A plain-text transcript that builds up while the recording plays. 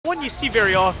One you see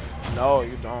very often. No,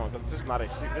 you don't. This is not a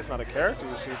character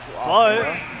you see too often.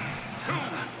 But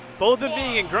both of them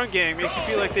being in Grunt Gang makes me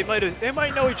feel like they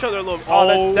might know each other a little. Oh,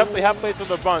 they definitely have played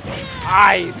through the bunch.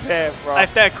 I bet, bro.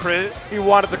 If that crit. He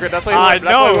wanted to crit. That's why he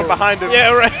went behind him.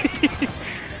 Yeah, right.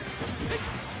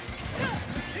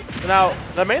 Now,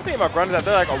 the main thing about Grunt is that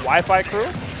they're like a Wi-Fi crew.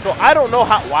 So I don't know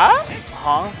how. What?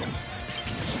 Huh?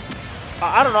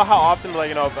 I don't know how often, like,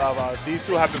 you know, these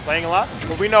two have been playing a lot,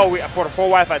 but we know for the full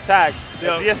Wi-Fi tag,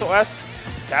 ZSOS,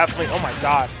 definitely. Oh my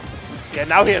God! Yeah,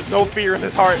 now he has no fear in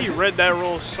his heart. He read that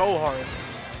roll so hard.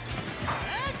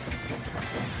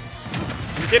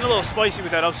 Getting a little spicy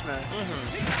with that up smash.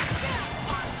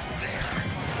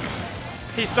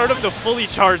 He started up the fully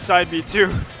charged side B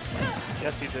too.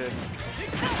 Yes, he did.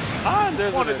 Ah,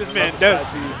 there's wanted this man dead.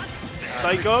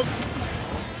 Psych up.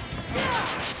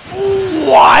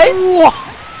 What?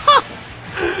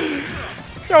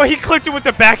 Yo, he clicked it with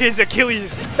the back of his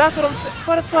Achilles. That's what I'm saying.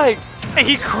 But it's like, and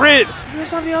he crit. He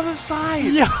was on the other side.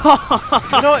 Yeah.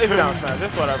 You know, it's down smash.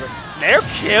 It's whatever. They're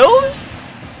killed.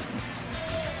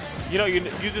 You know, you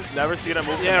just never see that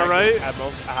move. Yeah, right. At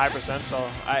most a high percent. So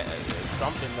it's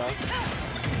something though.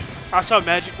 I saw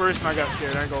Magic Burst and I got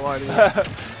scared. I ain't gonna lie to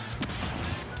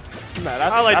you. Man,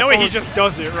 I like knowing he just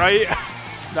does it, right?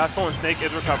 That's when Snake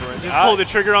is recovering. Just pull the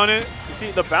trigger on it. You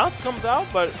see, the bounce comes out,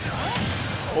 but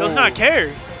does not care.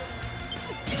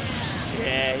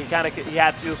 Yeah,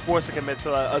 he was forced to commit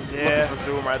to us looking for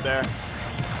Zoom right there.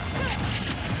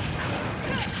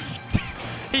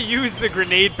 He used the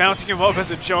grenade bouncing him up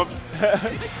as a jump.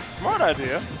 Smart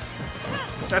idea.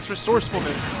 That's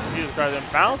resourcefulness. He just tries to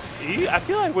bounce. I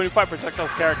feel like when you fight projectile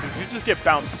characters, you just get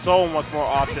bounced so much more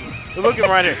often. You're looking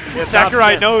right here.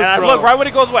 Sakurai knows, and bro. Look, right when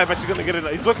he goes away, I bet he's going to get it.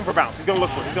 He's looking for bounce. He's going to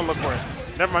look for it. He's going to look for it.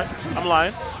 Never mind. I'm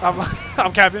lying.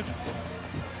 I'm capping.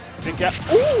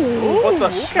 Ooh, what the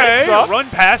okay. Run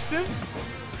past him.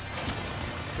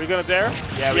 Are we going to dare?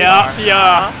 Yeah, we are.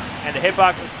 Yeah. And the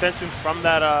hitbox extension from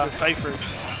that Cypher.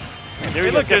 There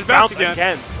we look, there's bounce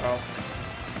again. Bro.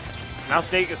 Now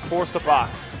Snake is forced to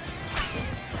box.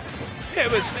 Yeah,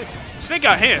 but Snake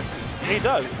got hands. He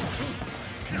does.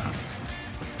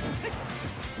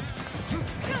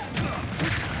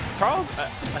 Charles,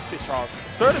 I say Charles.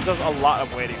 Serta does a lot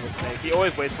of waiting with Snake. He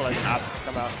always waits for like an option to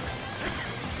come out.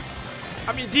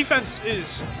 I mean, defense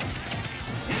is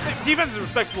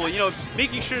respectable. You know,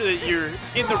 making sure that you're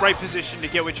in the right position to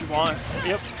get what you want.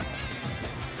 Yep.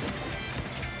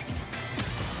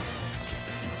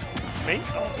 Me?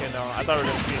 Oh, you know, I thought we were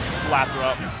going to see him slap her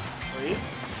up. Wait.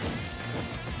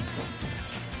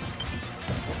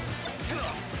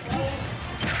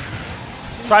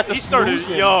 He started,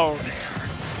 yo.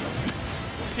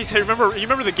 He said, you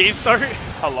remember the game start?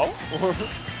 Hello?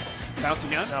 Bounce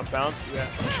again? Now bounce, yeah.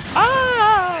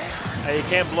 Ah! Hey, you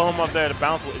can't blow him up there. The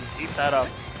bounce will eat that up.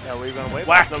 Yeah, where are you going to wait?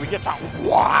 Whack. No, we get found.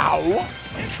 Wow!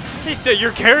 He said,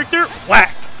 your character?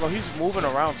 Whack! Bro, he's moving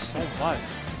around so much.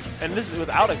 And this is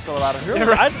without Accelerator. Hero, yeah,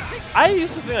 right. I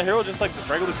used to think a Hero just like the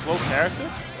regular slow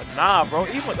character. But nah, bro.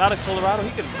 Even without Accelerator, he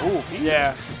can move. He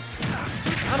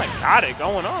kind of got it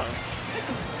going on.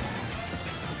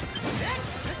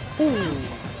 Ooh.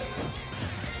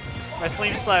 My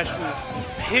Flame Slash was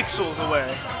pixels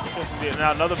away.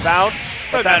 Now another bounce.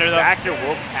 But that back here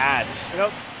will catch.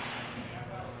 Yep.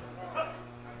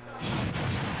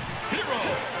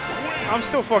 I'm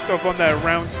still fucked up on that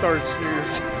round start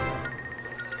snooze.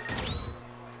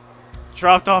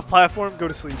 Dropped off platform, go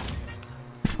to sleep.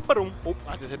 Oh,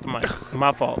 I just hit the mic.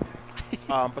 My fault.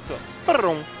 That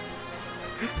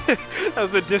was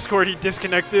the Discord he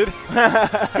disconnected.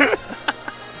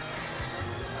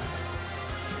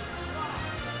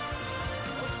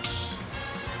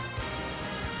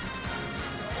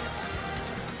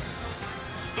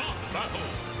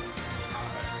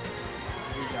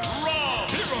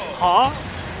 Huh?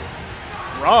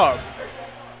 Rob.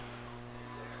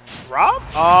 Rob?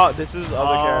 Oh, this is the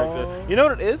other character. You know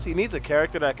what it is? He needs a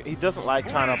character that he doesn't like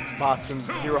trying to box when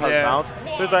Hero has bounce.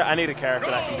 So he's like, I need a character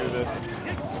that can do this.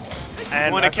 And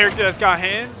you want a character that's got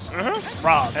hands?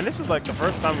 Rob. And this is like the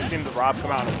first time we've seen the Rob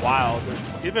come out in a while.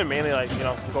 He's been mainly like, you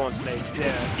know, going Snake.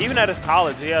 Yeah. Even at his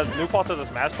college, he has New Paltz at his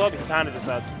Smash Club. He kind of just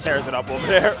tears it up over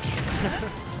there.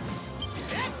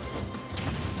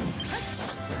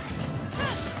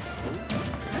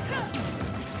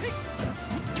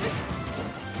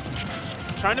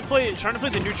 Trying to play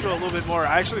the neutral a little bit more.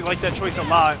 I actually like that choice a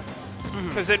lot.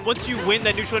 Because then once you win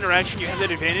that neutral interaction, you have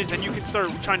that advantage, then you can start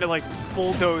trying to like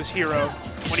bulldoze Hero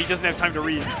when he doesn't have time to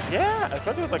read. Yeah,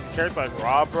 especially with like a character like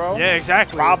Rob, bro. Yeah,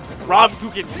 exactly. Rob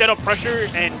who can set up pressure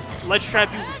and ledge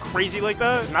trap you crazy like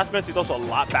that. Not to mention he's also a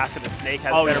lot faster than Snake,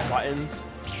 has better buttons.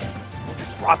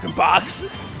 Rock and box.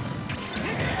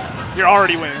 You're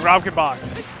already winning. Rob can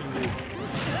box.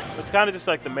 It's kind of just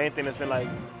like the main thing that's been like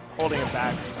holding him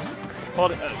back.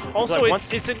 Also,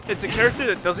 it's a character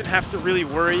that doesn't have to really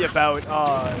worry about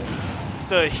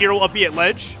the hero up B at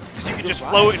ledge, because you can just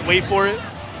float and wait for it.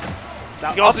 You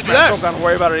can also do that. Don't gotta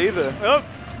worry about it either. Yep.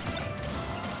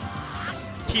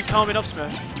 Keep calm and up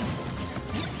smash.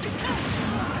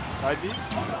 Side B.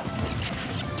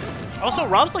 Also,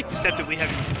 Rob's like deceptively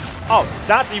heavy. Oh,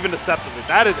 not even deceptively.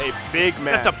 That is a big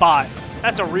man. That's a bot.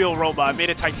 That's a real robot made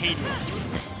of titanium.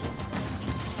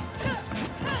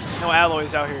 No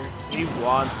alloys out here. He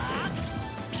wants this.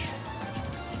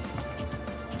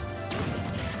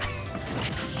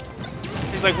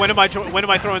 He's like, when am I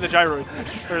throwing the gyro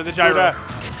or the gyro?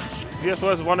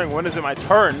 ZSOS is wondering, when is it my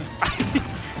turn?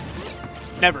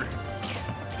 Never.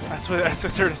 That's what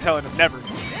Sert is telling him. Never.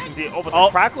 The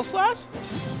crackle slash?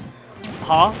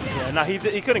 Huh? Yeah. No,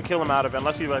 he couldn't kill him out of it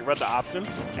unless he like read the option,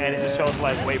 and it just shows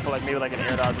like wait for like maybe like an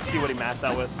air dodge to see what he matched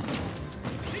that with.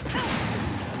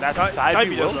 And that's side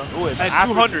B will do it at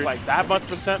 200. Like that much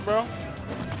percent, bro.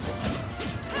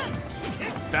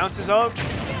 Bounces up.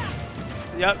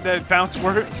 Yep, that bounce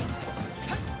worked.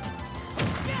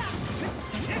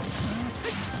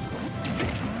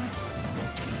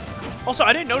 Also,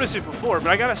 I didn't notice it before, but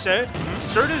I gotta say,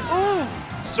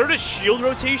 Serta's shield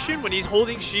rotation when he's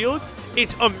holding shield,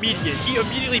 it's immediate. He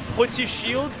immediately puts his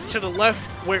shield to the left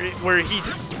where he's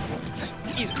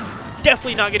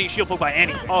definitely not getting shield poked by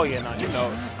any. Oh yeah, no, he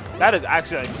knows. That is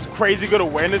actually like crazy good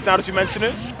awareness now that you mention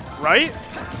it. Right?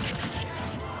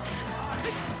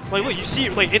 Like, look, you see,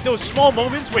 like, in those small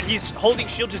moments when he's holding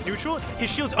shield just neutral,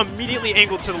 his shield's immediately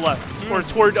angled to the left, or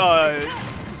toward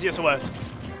ZSOS.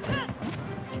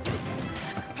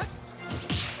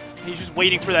 He's just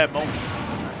waiting for that moment.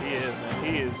 He is, man.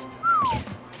 He is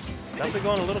definitely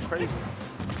going a little crazy.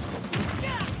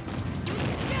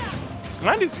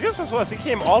 Mind you, ZSOS, he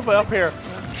came all the way up here,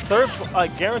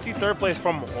 guaranteed third place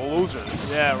from losers.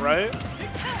 Yeah, right?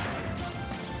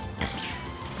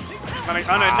 On a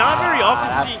not very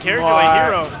often seen character like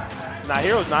Hero. Nah,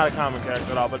 Hero's not a common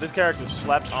character at all, but this character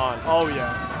slept on. Oh,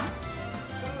 yeah.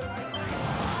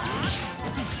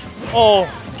 Oh.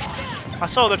 I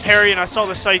saw the parry and I saw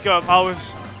the psych up.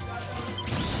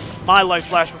 My life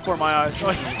flashed before my eyes. He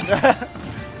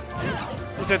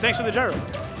said, thanks for the gyro.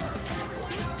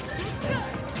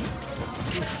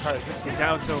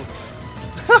 Down tilts.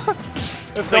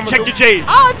 It's like, check your J's.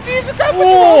 Oh, Jesus Christ, put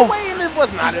you away, and it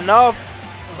was not enough.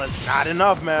 But not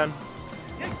enough, man.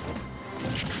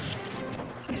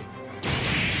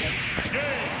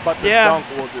 But the dunk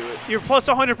will do it. You're plus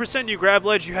 100%, you grab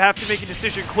ledge, you have to make a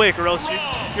decision quick, or else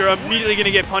you're immediately going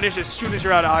to get punished as soon as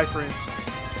you're out of iframes.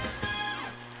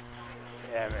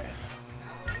 Yeah, man.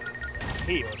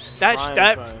 He was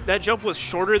that jump was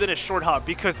shorter than a short hop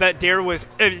because that dare was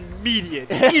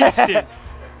immediate, instant.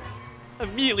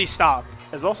 Immediately stopped.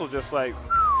 It's also just like,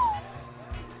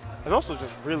 it's also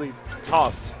just really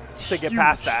tough to get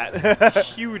past that.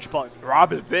 Huge button.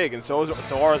 Rob is big, and so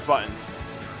are his buttons.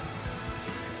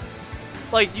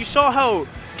 Like, you saw how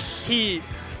he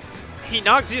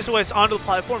knocked ZSOS onto the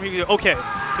platform. He goes, okay,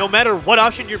 no matter what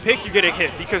option you pick, you get a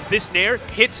hit because this nair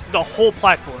hits the whole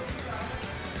platform.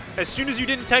 As soon as you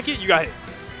didn't tech it, you got hit.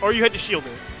 Or you had to shield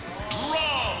it.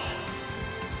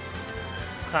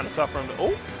 It's kind of tough for him to...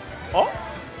 Oh!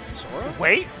 Sora?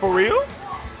 Wait, for real?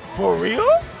 For real?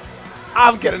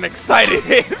 I'm getting excited.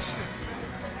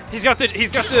 He's got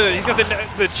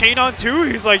the chain on too.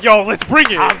 He's like, yo, let's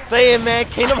bring it. I'm saying, man,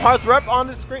 Kingdom Hearts rep on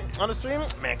the stream.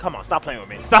 Man, come on, stop playing with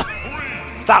me. Stop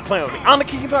playing with me on the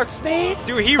Kingdom Hearts stage.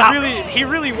 Dude, he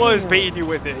really was baiting you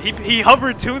with it. He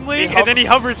hovered Toon Link and then he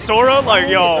hovered Sora. Like,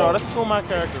 yo, no, that's too my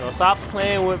character though. Stop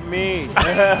playing with me.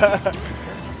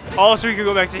 Also, we could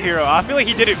go back to Hero. I feel like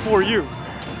he did it for you.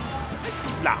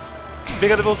 Nah,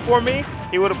 because if it was for me,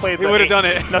 he would have played. He would have done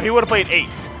it. No, he would have played 8.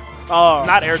 Oh,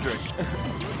 not Air Drink.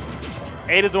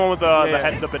 8 is the one with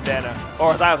the bandana,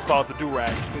 or as I would call it, the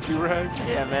do-rag. The do-rag?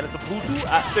 Yeah, man, it's a blue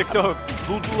sticked up.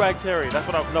 Blue do-rag Terry. That's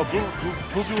what blue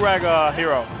do-rag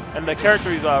Hero. And the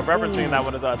character he's referencing in that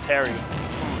one is Terry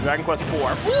from Dragon Quest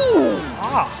 4. Ooh!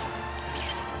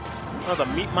 Another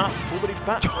meat mop.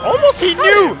 Almost he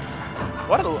knew!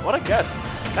 What a guess.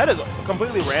 That is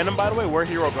completely random, by the way, where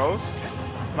Hero goes.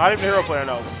 Not even a Hero player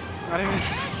knows. Not even.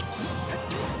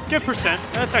 Good percent.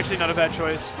 That's actually not a bad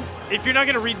choice. If you're not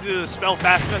going to read the spell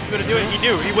fast enough to be able to do it, he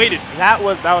knew. He waited. That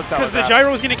was because the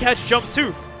gyro was going to catch jump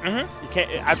too. You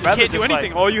can't do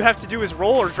anything. All you have to do is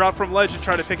roll or drop from ledge and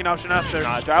try to pick an option after.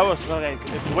 Nah, gyro's like,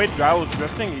 if the way gyro was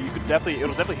drifting, it'll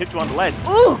definitely hit you on the ledge.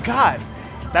 Oh God,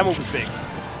 that move was big.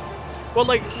 Well,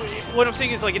 like, what I'm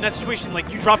saying is, like, in that situation, like,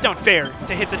 you drop down fair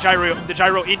to hit the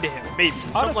gyro into him, maybe.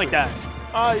 Something like that.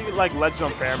 You could, like, ledge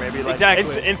jump fair, maybe. Like,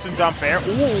 exactly. Instant jump fair.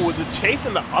 Ooh, the chase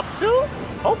and the up tilt?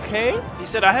 Okay. He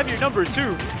said, I have your number,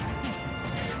 too.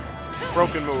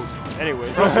 Broken move.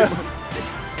 Anyways.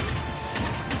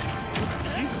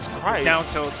 Jesus Christ. Down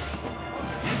tilts.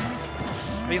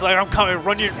 He's like, I'm coming.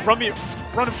 Run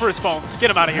him for his foams.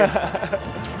 Get him out of here.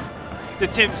 The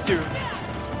Tims, too.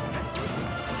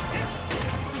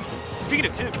 Speaking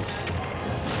of Tims,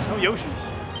 no Yoshis.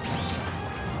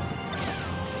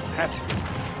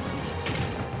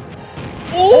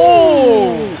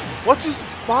 Oh! What you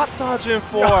spot dodging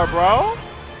for, bro?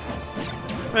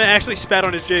 I actually spat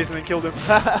on his J's and then killed him.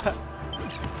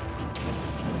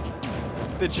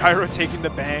 The gyro taking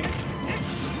the bang.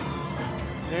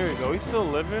 There we go. He's still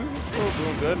living. He's still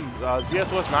doing good.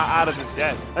 ZSOS not out of this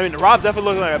yet. I mean, Rob definitely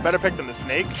looking like a better pick than the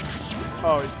Snake.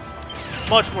 Oh,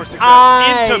 much more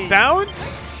success. Into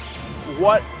bounce?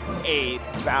 What a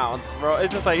bounce, bro.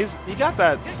 It's just like he got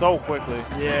that so quickly.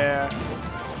 Yeah.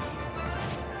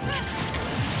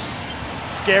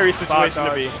 Scary situation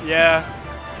to be. Yeah.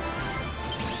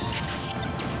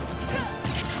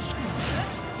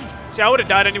 See, I would have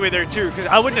died anyway there, too, because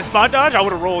I wouldn't have spot dodged. I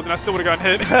would have rolled, and I still would have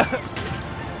gotten hit.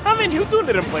 I mean, he was doing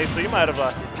it in place, so you might have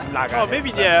not got hit.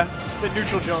 Maybe, yeah. The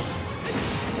neutral jump.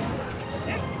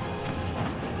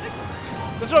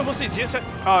 That's what I will say.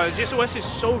 ZSOS is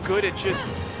so good at just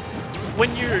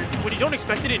when you don't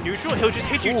expect it in neutral, he'll just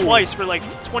hit you twice for like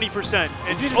 20%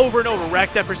 and just over and over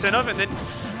rack that percent up, and then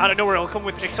out of nowhere he'll come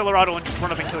with Accelerado and just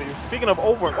run up and kill you. Speaking of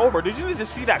over and over, did you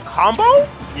just see that combo?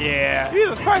 Yeah.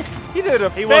 Jesus Christ, he did a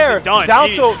he fair wasn't done. down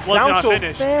He to wasn't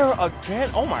finished. fair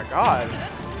again. Oh my God.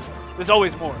 There's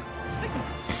always more.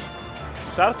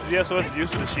 Shout out to ZSOS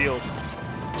use of the shield.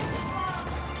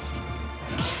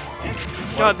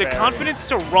 God, the confidence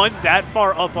to run that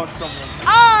far up on someone.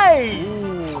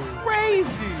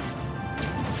 Crazy.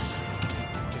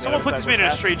 Someone put this man in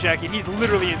a straitjacket. He's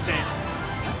literally insane.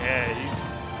 Yeah,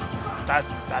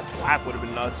 that black would have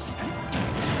been nuts.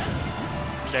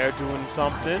 They're doing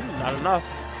something. Not enough.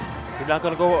 You're not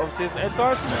going to go upstairs and edge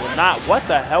guard? No, not. What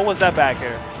the hell was that back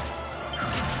here?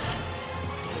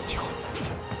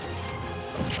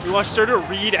 We watched Serta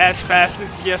read as fast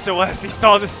as ZSOS. He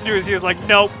saw the snooze. He was like,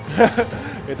 nope.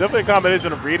 It's definitely a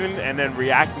combination of reading and then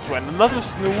reacting to it. Another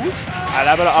snooze? I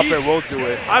have it up and we'll do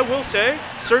it. I will say,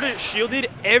 Serta shielded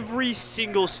every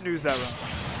single snooze that round.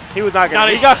 He was not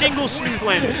getting Not a single snooze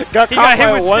landed. He got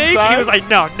hit with Snake, and he was like,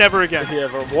 no, never again. Yeah,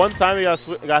 bro. One time he got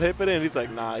hit with it, and he's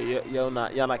like, nah, y'all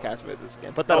not catching me this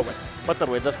game. Put that away. Put that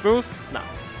away. The snooze? Nah.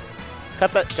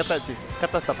 Cut that, Jason.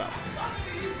 Cut that stuff out.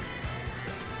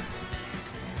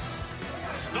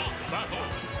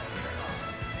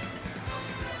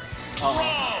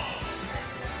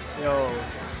 Yo.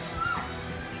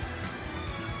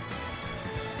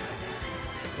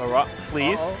 Laura,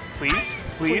 please,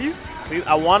 please.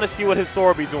 I want to see what his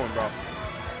sword be doing, bro.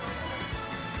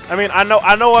 I mean, I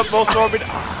know what most sword be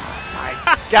doing. Oh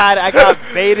my God, I got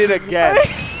baited again.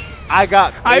 I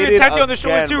even tapped you on the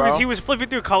shoulder too because he was flipping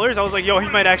through colors. I was like, yo, he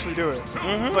might actually do it.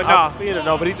 But nah.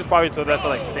 No, but he just probably told that to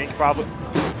like think probably.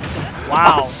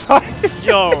 Wow.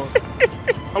 Yo.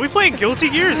 Are we playing Guilty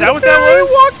Gear? Is that what that was?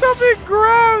 He walked up and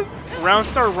grabbed. Round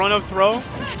star run up throw.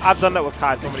 I've done that with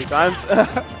Kai so many times.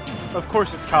 Of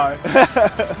course it's Kai.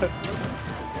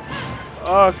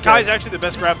 Okay. Kai's actually the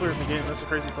best grappler in the game. That's the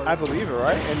crazy part. I believe it,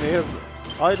 right? And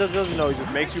all he does is, he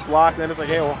just makes you block, and then it's like,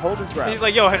 hey, well, hold this grab. He's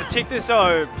like, yo, take this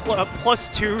 +2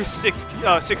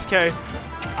 6K.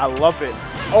 I love it.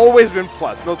 Always been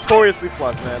plus. Notoriously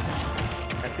plus, man.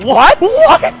 What?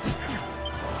 What?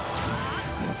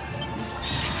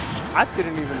 I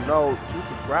didn't even know you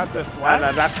could grab that flat.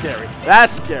 Nah, that's scary.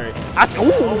 That's scary. I said,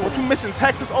 ooh, what you missing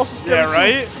Texas? Also scary. Yeah,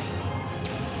 right? Too.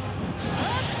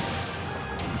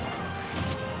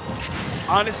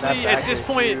 Honestly, at this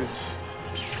point,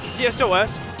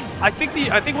 ZSOS, I think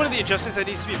one of the adjustments that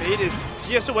needs to be made is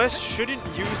ZSOS shouldn't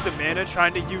use the mana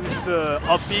trying to use the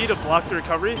up B to block the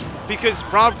recovery because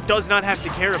Rob does not have to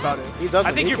care about it. He doesn't.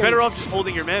 I think you're better off just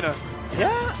holding your mana.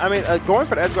 Yeah, I mean, going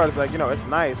for the edge guard is like, it's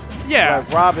nice. Yeah.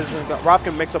 Like, Rob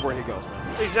can mix up where he goes,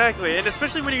 man. Exactly, and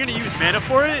especially when you're going to use mana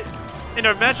for it in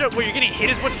a matchup where you're getting hit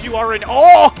as much as you are right now.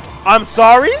 Oh! I'm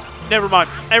sorry? Never mind.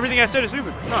 Everything I said is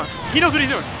stupid. No, he knows what he's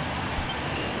doing.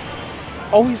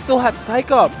 Oh, he still had Psych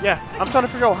up. Yeah. I'm trying to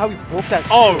figure out how he broke that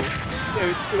shield.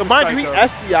 Oh. Mind you, he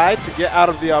SDI'd to get out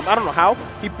of the, I don't know how.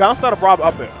 He bounced out of Rob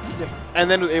up it. Yeah. And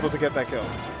then was able to get that kill.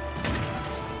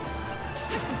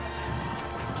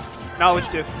 Knowledge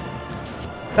diff.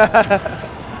 I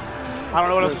don't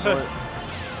know what else to say.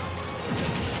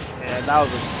 Yeah, that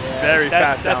was a very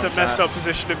fast That's down a messed smash. up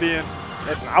position to be in.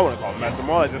 Listen, I wouldn't call it messed up.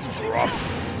 More like just rough,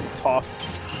 tough.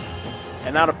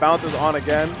 And now the bounce is on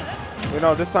again. You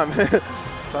know, this time, the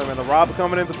Rob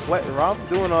coming into play. Rob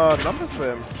doing numbers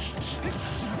for him.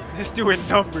 He's doing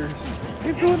numbers.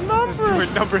 He's doing numbers. He's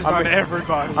doing numbers on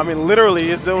everybody. I mean, literally,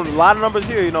 he's doing a lot of numbers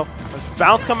here. You know, when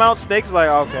bounce come out, Snake's like,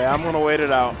 okay, I'm gonna wait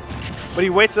it out. But he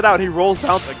waits it out. He rolls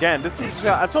bounce again. This dude,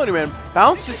 I told you, man,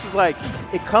 bounce just is like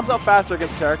it comes out faster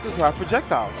against characters who have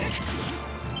projectiles.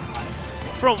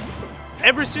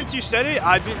 Ever since you said it,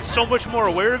 I've been so much more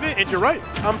aware of it, and you're right.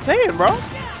 I'm saying, bro.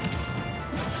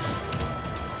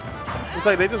 It's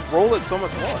like they just roll it so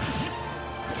much more.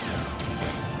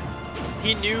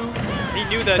 He knew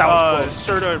that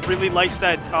Serta really likes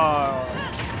that,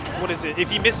 what is it? If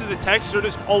he misses the tech,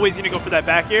 Serta's always going to go for that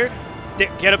back air. The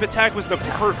get-up attack was the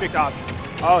perfect option.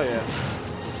 Oh, yeah.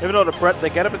 Even though the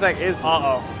get-up attack is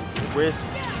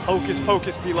risk. Hocus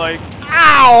Pocus be like,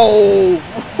 ow!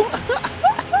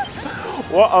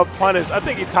 What a punish. I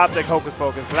think he top deck Hocus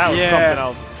Pocus, but that was something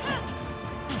else.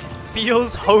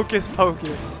 Feels Hocus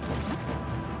Pocus.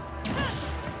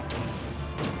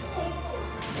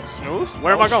 Snooze?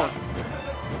 Where am I going?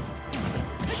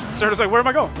 Serta's like, where am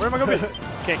I going? Where am I going?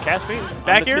 Can't catch me.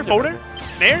 Back air, folder,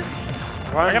 nair.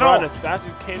 Run as fast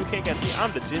as you can. You can't catch me.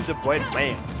 I'm the gingerbread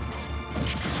man.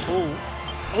 Ooh.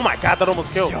 Oh my god, that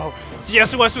almost killed. Yo,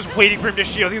 ZSOS was waiting for him to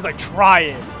shield. He was like, try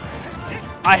it.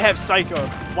 I have Psycho.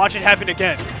 Watch it happen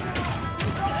again.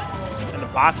 And the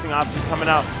boxing option coming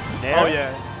out. Nair. Oh,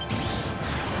 yeah.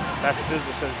 That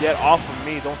scissor says, get off of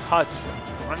me. Don't touch.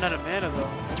 Run out of mana, though.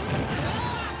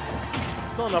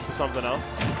 Still enough for something else.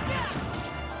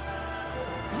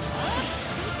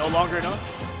 No longer enough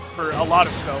for a lot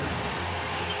of spells.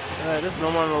 This no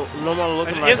more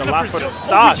looking And like a lot for the oh,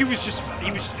 stock. he was just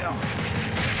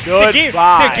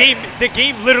Goodbye. The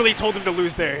game literally told him to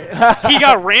lose there. He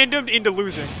got randomed into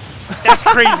losing. That's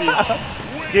crazy.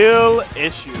 Skill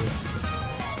issue.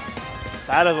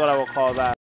 That is what I will call that.